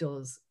actually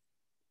does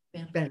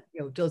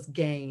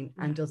gain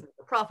and does make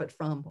a profit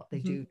from what they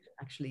do to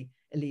actually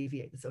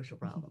alleviate the social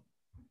problem.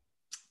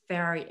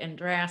 Very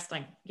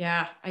interesting.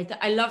 Yeah,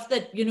 I love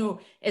that,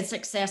 it's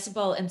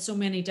accessible in so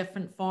many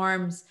different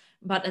forms,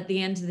 but at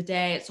the end of the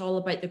day, it's all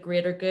about the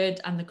greater good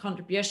and the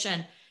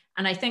contribution.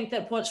 And I think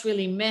that what's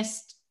really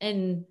missed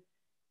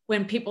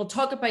when people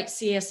talk about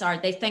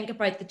CSR, they think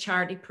about the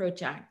charity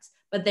projects,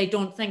 but they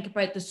don't think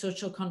about the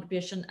social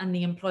contribution and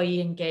the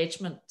employee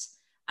engagement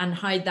and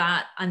how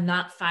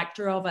that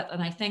factor of it.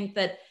 And I think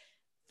that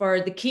for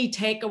the key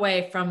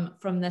takeaway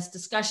from this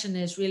discussion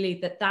is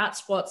really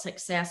that's what's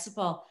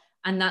accessible.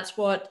 And that's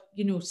what,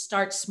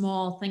 start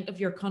small, think of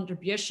your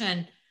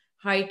contribution.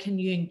 How can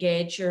you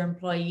engage your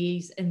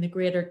employees in the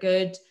greater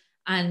good,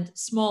 and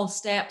small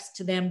steps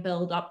to then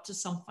build up to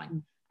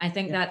something. I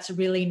think that's a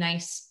really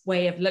nice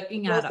way of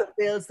looking at it. It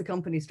builds the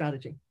company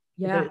strategy.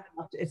 Yeah.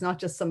 It's not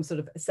just some sort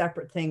of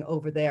separate thing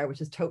over there,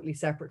 which is totally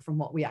separate from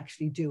what we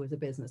actually do as a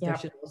business. There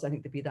should also, I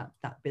think, be that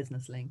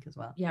business link as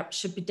well. Yeah,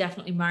 should be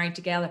definitely married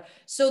together.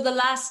 So the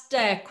last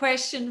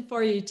question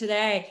for you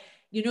today,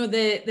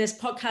 this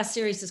podcast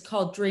series is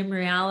called Dream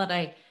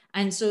Reality.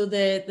 And so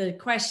the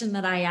question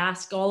that I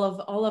ask all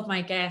of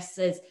my guests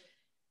is,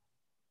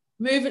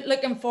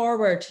 looking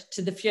forward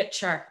to the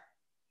future,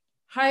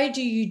 how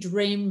do you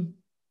dream?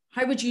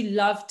 How would you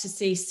love to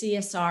see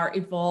CSR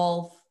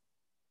evolve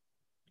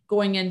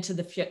going into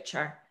the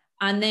future?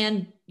 And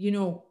then,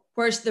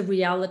 where's the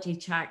reality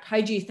check?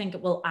 How do you think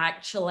it will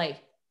actually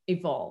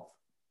evolve?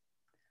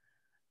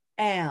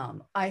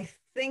 I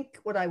think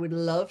what I would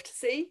love to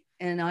see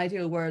in an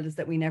ideal world is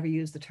that we never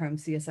use the term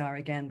CSR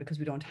again, because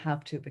we don't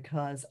have to,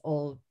 because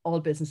all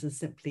businesses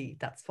simply,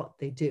 that's what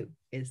they do.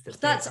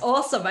 That's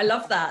awesome. I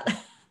love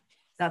that.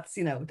 That's,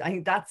 I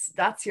think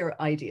that's your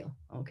ideal.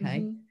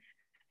 Okay.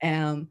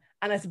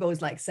 And I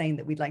suppose like saying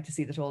that we'd like to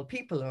see that all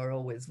people are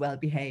always well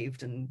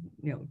behaved and,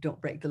 you know, don't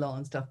break the law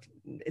and stuff,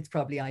 it's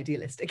probably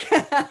idealistic.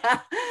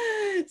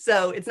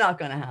 So it's not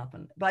going to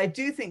happen. But I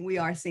do think we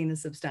are seeing a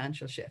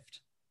substantial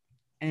shift.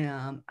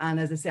 And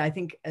as I say, I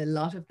think a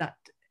lot of that,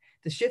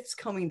 the shift's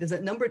coming, there's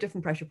a number of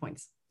different pressure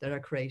points that are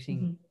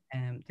creating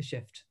the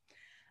shift.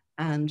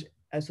 And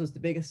I suppose the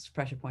biggest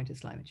pressure point is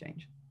climate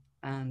change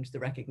and the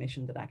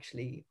recognition that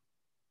actually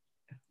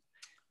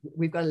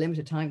we've got a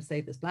limited time to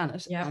save this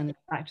planet. Yeah. And in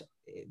fact,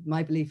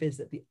 my belief is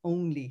that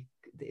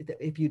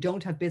if you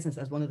don't have business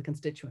as one of the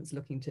constituents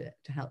looking to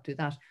help do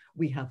that,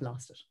 we have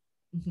lost it.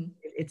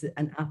 It's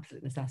an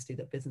absolute necessity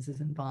that business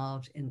is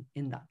involved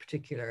in that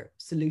particular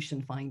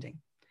solution finding.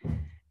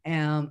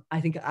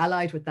 I think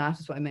allied with that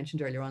is what I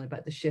mentioned earlier on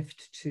about the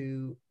shift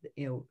to,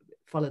 you know,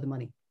 follow the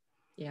money.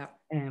 Yeah.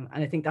 And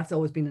I think that's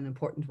always been an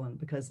important one,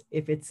 because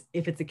if it's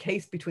a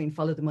case between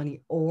follow the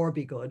money or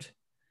be good,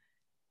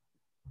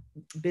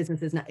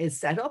 business is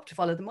set up to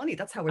follow the money.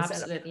 That's how we're set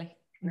up. Absolutely.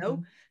 You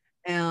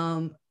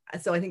know?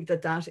 So I think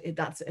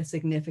that's a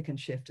significant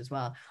shift as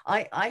well.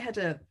 I had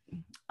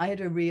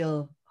a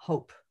real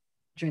hope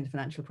during the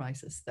financial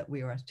crisis that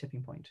we were at a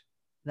tipping point,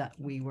 that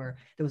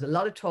there was a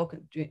lot of talk,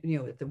 you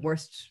know, at the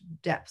worst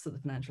depths of the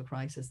financial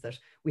crisis, that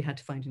we had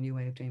to find a new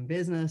way of doing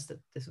business, that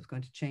this was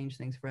going to change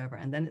things forever.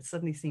 And then it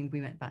suddenly seemed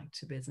we went back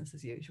to business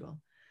as usual.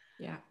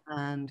 Yeah.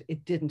 And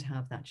it didn't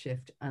have that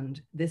shift.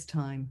 And this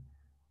time,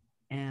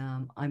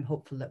 I'm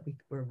hopeful that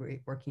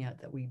we're working out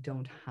that we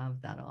don't have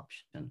that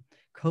option.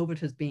 COVID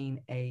has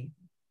been a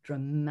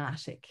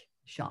dramatic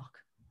shock.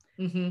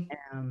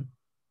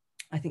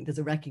 I think there's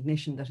a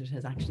recognition that it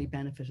has actually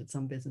benefited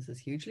some businesses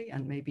hugely,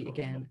 and maybe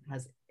again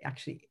has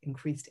actually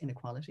increased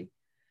inequality.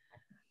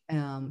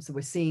 So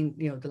we're seeing,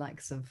 you know, the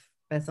likes of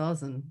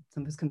Bezos and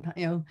some of his,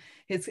 you know,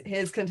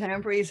 his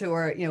contemporaries who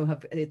are, you know,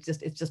 it's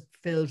just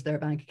filled their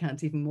bank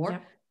accounts even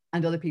more,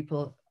 and other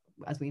people,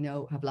 as we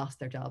know, have lost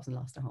their jobs and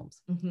lost their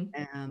homes.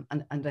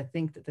 And I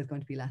think that there's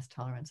going to be less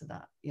tolerance of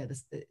that. You know,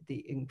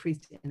 the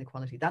increased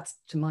inequality, that's,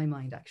 to my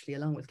mind, actually,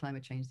 along with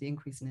climate change, the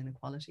increase in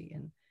inequality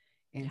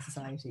in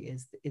society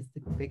is the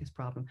biggest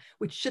problem,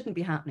 which shouldn't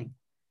be happening.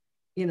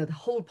 You know, the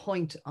whole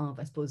point of,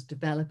 I suppose,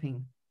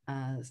 developing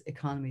as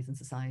economies and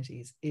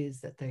societies is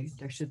that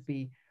it should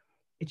be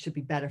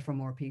better for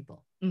more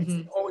people.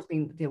 It's always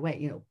been the way,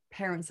 you know,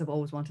 parents have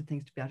always wanted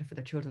things to be better for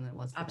their children than it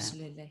was for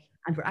them.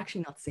 And we're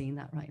actually not seeing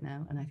that right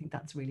now. And I think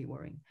that's really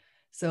worrying.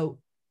 So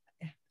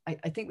I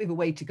think we have a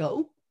way to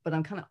go, but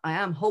I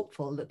am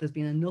hopeful that there's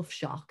been enough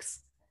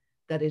shocks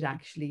that it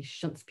actually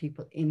shunts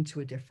people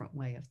into a different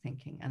way of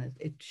thinking, and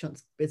it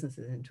shunts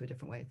businesses into a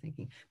different way of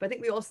thinking. But I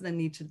think we also then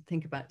need to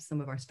think about some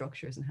of our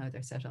structures and how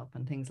they're set up,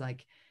 and things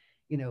like,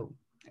 you know,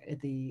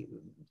 the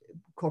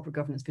corporate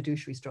governance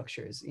fiduciary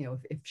structures. You know,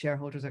 if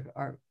shareholders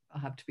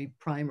have to be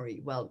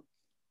primary, well,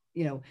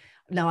 you know,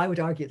 now I would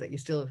argue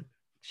that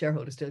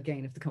shareholders still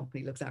gain if the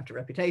company looks after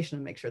reputation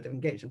and makes sure they've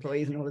engaged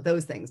employees and all of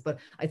those things. But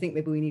I think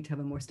maybe we need to have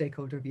a more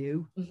stakeholder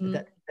view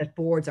that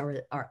boards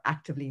are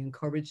actively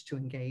encouraged to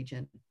engage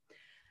in.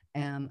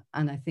 And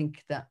I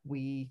think that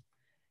we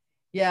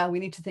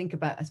need to think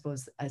about, I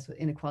suppose, as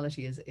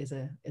inequality is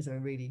a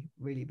really,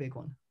 really big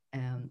one.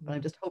 But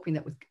I'm just hoping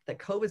that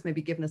COVID's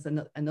maybe given us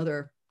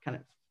another kind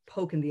of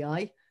poke in the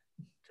eye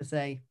to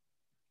say,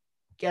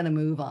 get a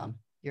move on.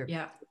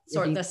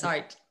 Sort this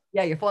out.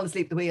 Yeah, you're falling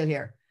asleep at the wheel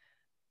here.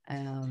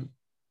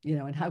 You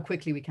know, and how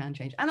quickly we can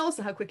change. And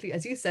also how quickly,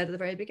 as you said at the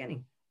very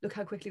beginning, look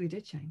how quickly we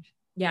did change.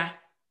 Yeah.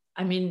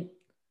 I mean,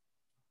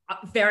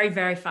 very,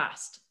 very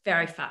fast,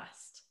 very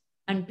fast.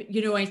 And,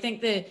 you know, I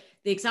think the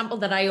example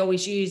that I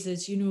always use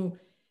is, you know,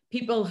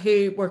 people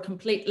who were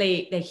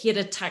they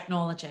hated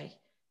technology,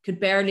 could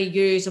barely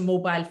use a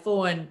mobile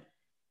phone,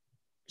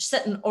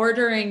 sitting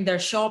ordering their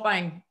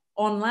shopping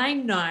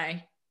online now,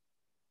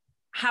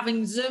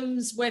 having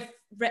Zooms with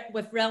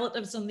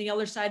relatives on the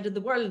other side of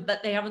the world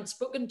that they haven't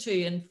spoken to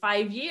in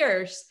 5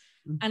 years.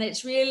 And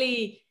it's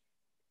really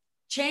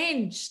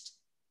changed.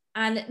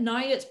 And now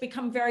it's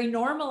become very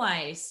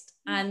normalized.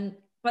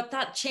 But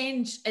that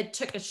change, it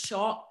took a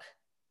shock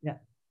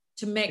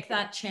to make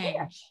that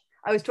change.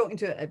 I was talking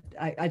to,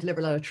 I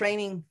deliver a lot of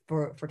training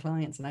for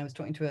clients, and I was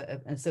talking to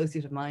an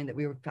associate of mine that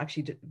we were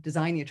actually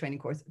designing a training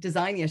course,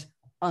 designing it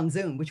on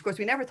Zoom, which of course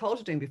we never thought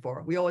of doing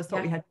before. We always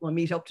thought we had to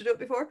meet up to do it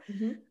before.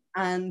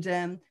 And,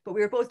 but we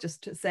were both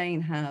just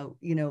saying how,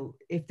 you know,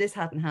 if this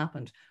hadn't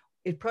happened,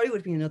 it probably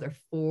would be another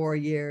 4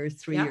 years,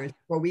 3 years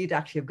before we'd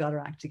actually have got our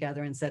act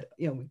together and said,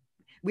 you know,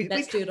 we do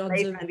it on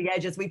Zoom. Around the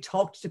edges. We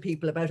talked to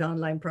people about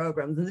online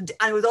programs, and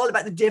it was all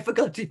about the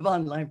difficulty of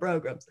online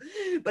programs.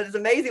 But it's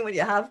amazing when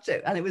you have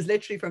to. And it was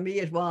literally, for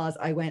me,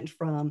 I went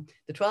from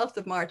the 12th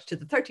of March to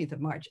the 13th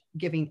of March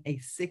giving a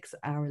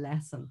 6-hour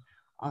lesson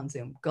on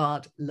Zoom.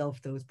 God love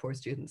those poor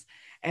students.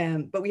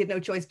 But we had no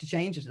choice to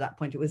change it at that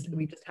point.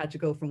 We just had to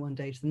go from one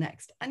day to the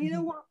next. And you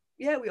know what?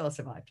 Yeah, we all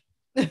survived.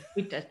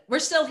 We did. We're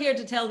still here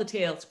to tell the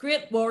tales.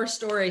 Great war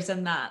stories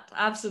in that.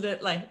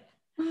 Absolutely.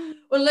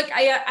 Well, look,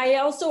 I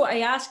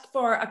asked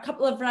for a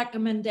couple of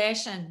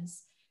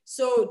recommendations.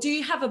 So do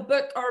you have a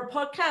book or a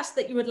podcast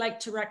that you would like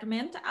to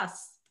recommend to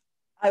us?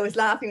 I was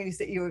laughing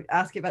when you were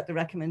asking about the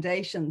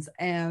recommendations,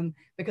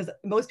 because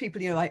most people,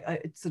 I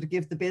sort of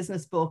give the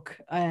business book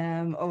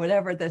or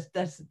whatever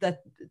that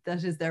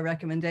is their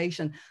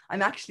recommendation.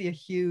 I'm actually a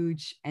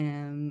huge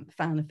fan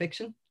of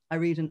fiction. I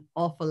read an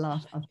awful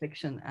lot of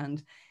fiction,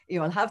 and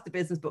I'll have the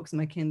business books in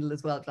my Kindle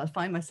as well, but I'll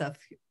find myself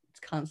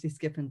constantly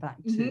skipping back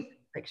to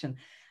fiction.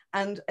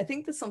 And I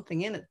think there's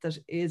something in it that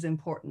is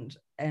important,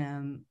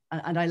 and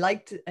I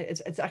like to.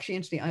 It's actually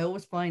interesting. I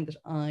always find that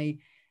I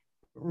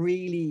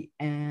really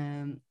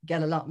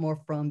get a lot more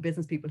from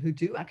business people who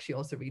do actually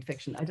also read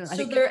fiction.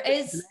 There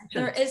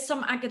is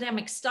some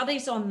academic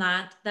studies on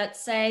that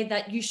say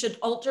that you should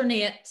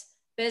alternate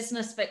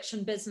business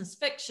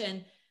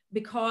fiction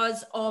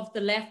because of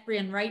the left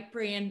brain, right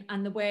brain,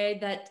 and the way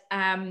that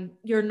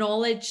your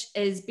knowledge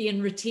is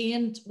being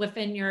retained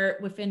within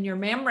your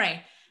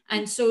memory.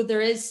 And so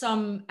there is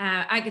some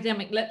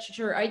academic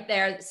literature out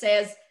there that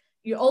says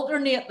you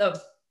alternate them.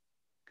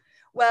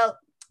 Well,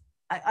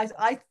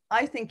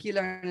 I think you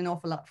learn an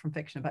awful lot from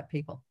fiction about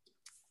people.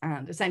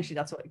 And essentially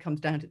that's what it comes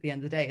down to at the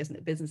end of the day, isn't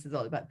it? Business is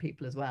all about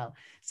people as well.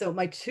 So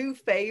my two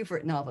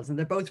favorite novels, and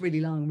they're both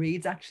really long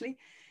reads actually.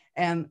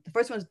 The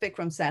first one is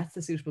Bikram Seth's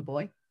The Suitable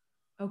Boy.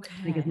 Okay.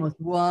 I think it's the most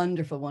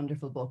wonderful,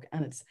 wonderful book.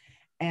 And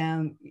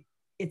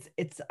it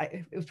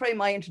was probably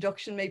my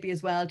introduction maybe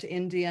as well to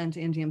India and to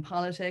Indian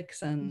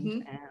politics.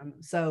 And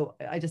so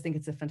I just think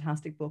it's a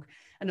fantastic book.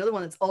 Another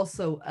one that's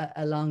also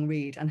a long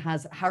read and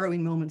has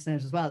harrowing moments in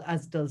it as well,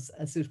 as does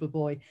A Suitable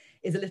Boy,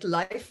 is A Little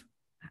Life.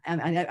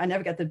 And I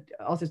never get the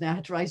author's name. I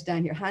had to write it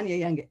down here.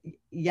 Hanya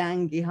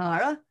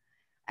Yangihara.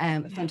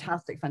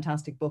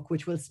 Fantastic book,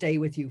 which will stay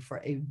with you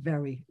for a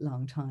very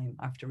long time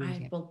after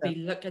reading it. I will be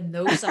looking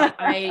those up.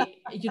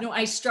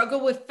 I struggle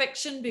with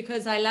fiction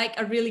because I like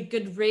a really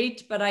good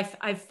read, but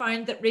I've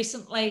found that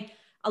recently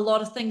a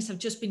lot of things have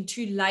just been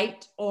too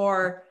light,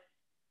 or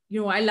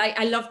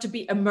I love to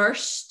be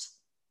immersed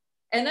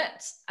in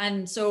it,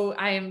 and so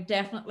I am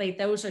definitely,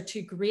 those are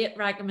two great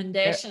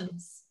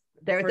recommendations.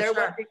 They're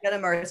what you get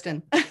immersed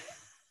in.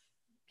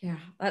 Yeah,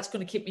 that's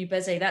going to keep me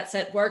busy. That's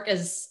it. Work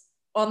is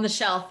on the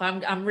shelf.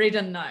 I'm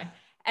reading now.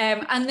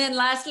 And then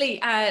lastly,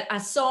 a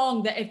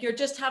song that if you're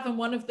just having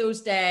one of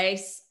those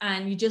days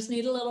and you just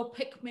need a little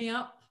pick me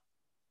up,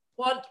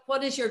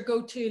 what is your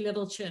go-to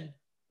little tune?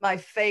 My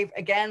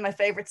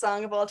favorite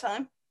song of all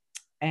time.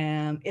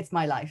 It's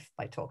My Life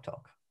by Talk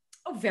Talk.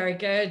 Oh, very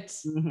good.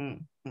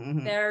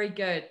 Very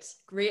good.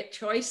 Great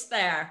choice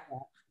there.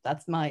 Yeah,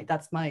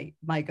 that's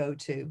my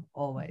go-to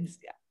always.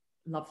 Yeah.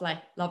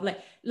 Lovely.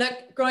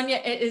 Look, Gráinne,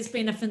 it has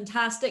been a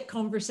fantastic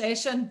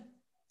conversation.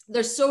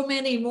 There's so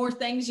many more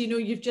things,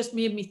 you've just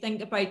made me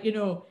think about,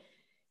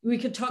 we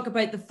could talk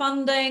about the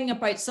funding,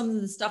 about some of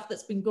the stuff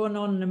that's been going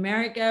on in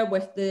America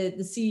with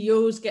the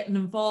CEOs getting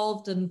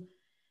involved in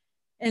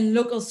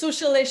local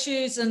social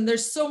issues. And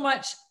there's so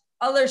much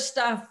other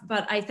stuff,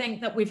 but I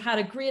think that we've had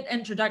a great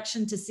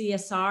introduction to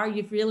CSR.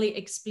 You've really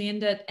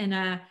explained it in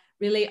a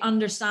really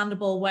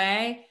understandable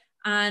way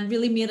and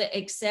really made it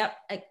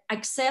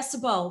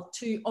accessible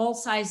to all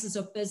sizes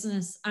of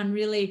business, and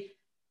really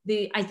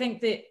I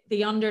think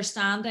the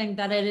understanding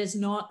that it is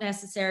not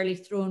necessarily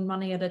throwing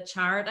money at a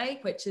charity,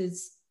 which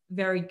is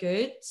very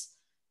good,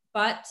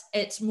 but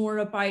it's more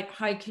about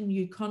how can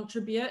you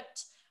contribute,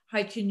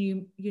 how can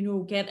you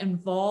get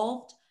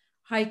involved,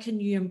 how can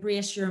you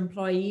embrace your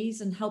employees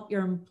and help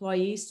your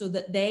employees so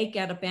that they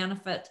get a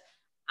benefit,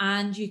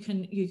 and you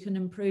can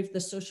improve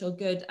the social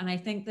good. And I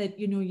think that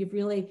you've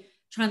really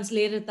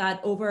translated that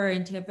over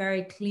into a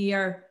very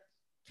clear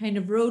kind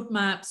of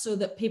roadmap so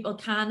that people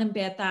can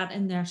embed that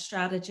in their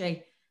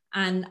strategy.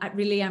 And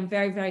I'm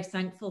very, very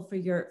thankful for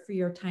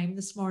your time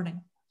this morning.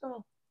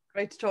 Oh,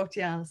 great to talk to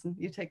you, Alison.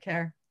 You take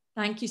care.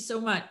 Thank you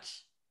so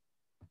much.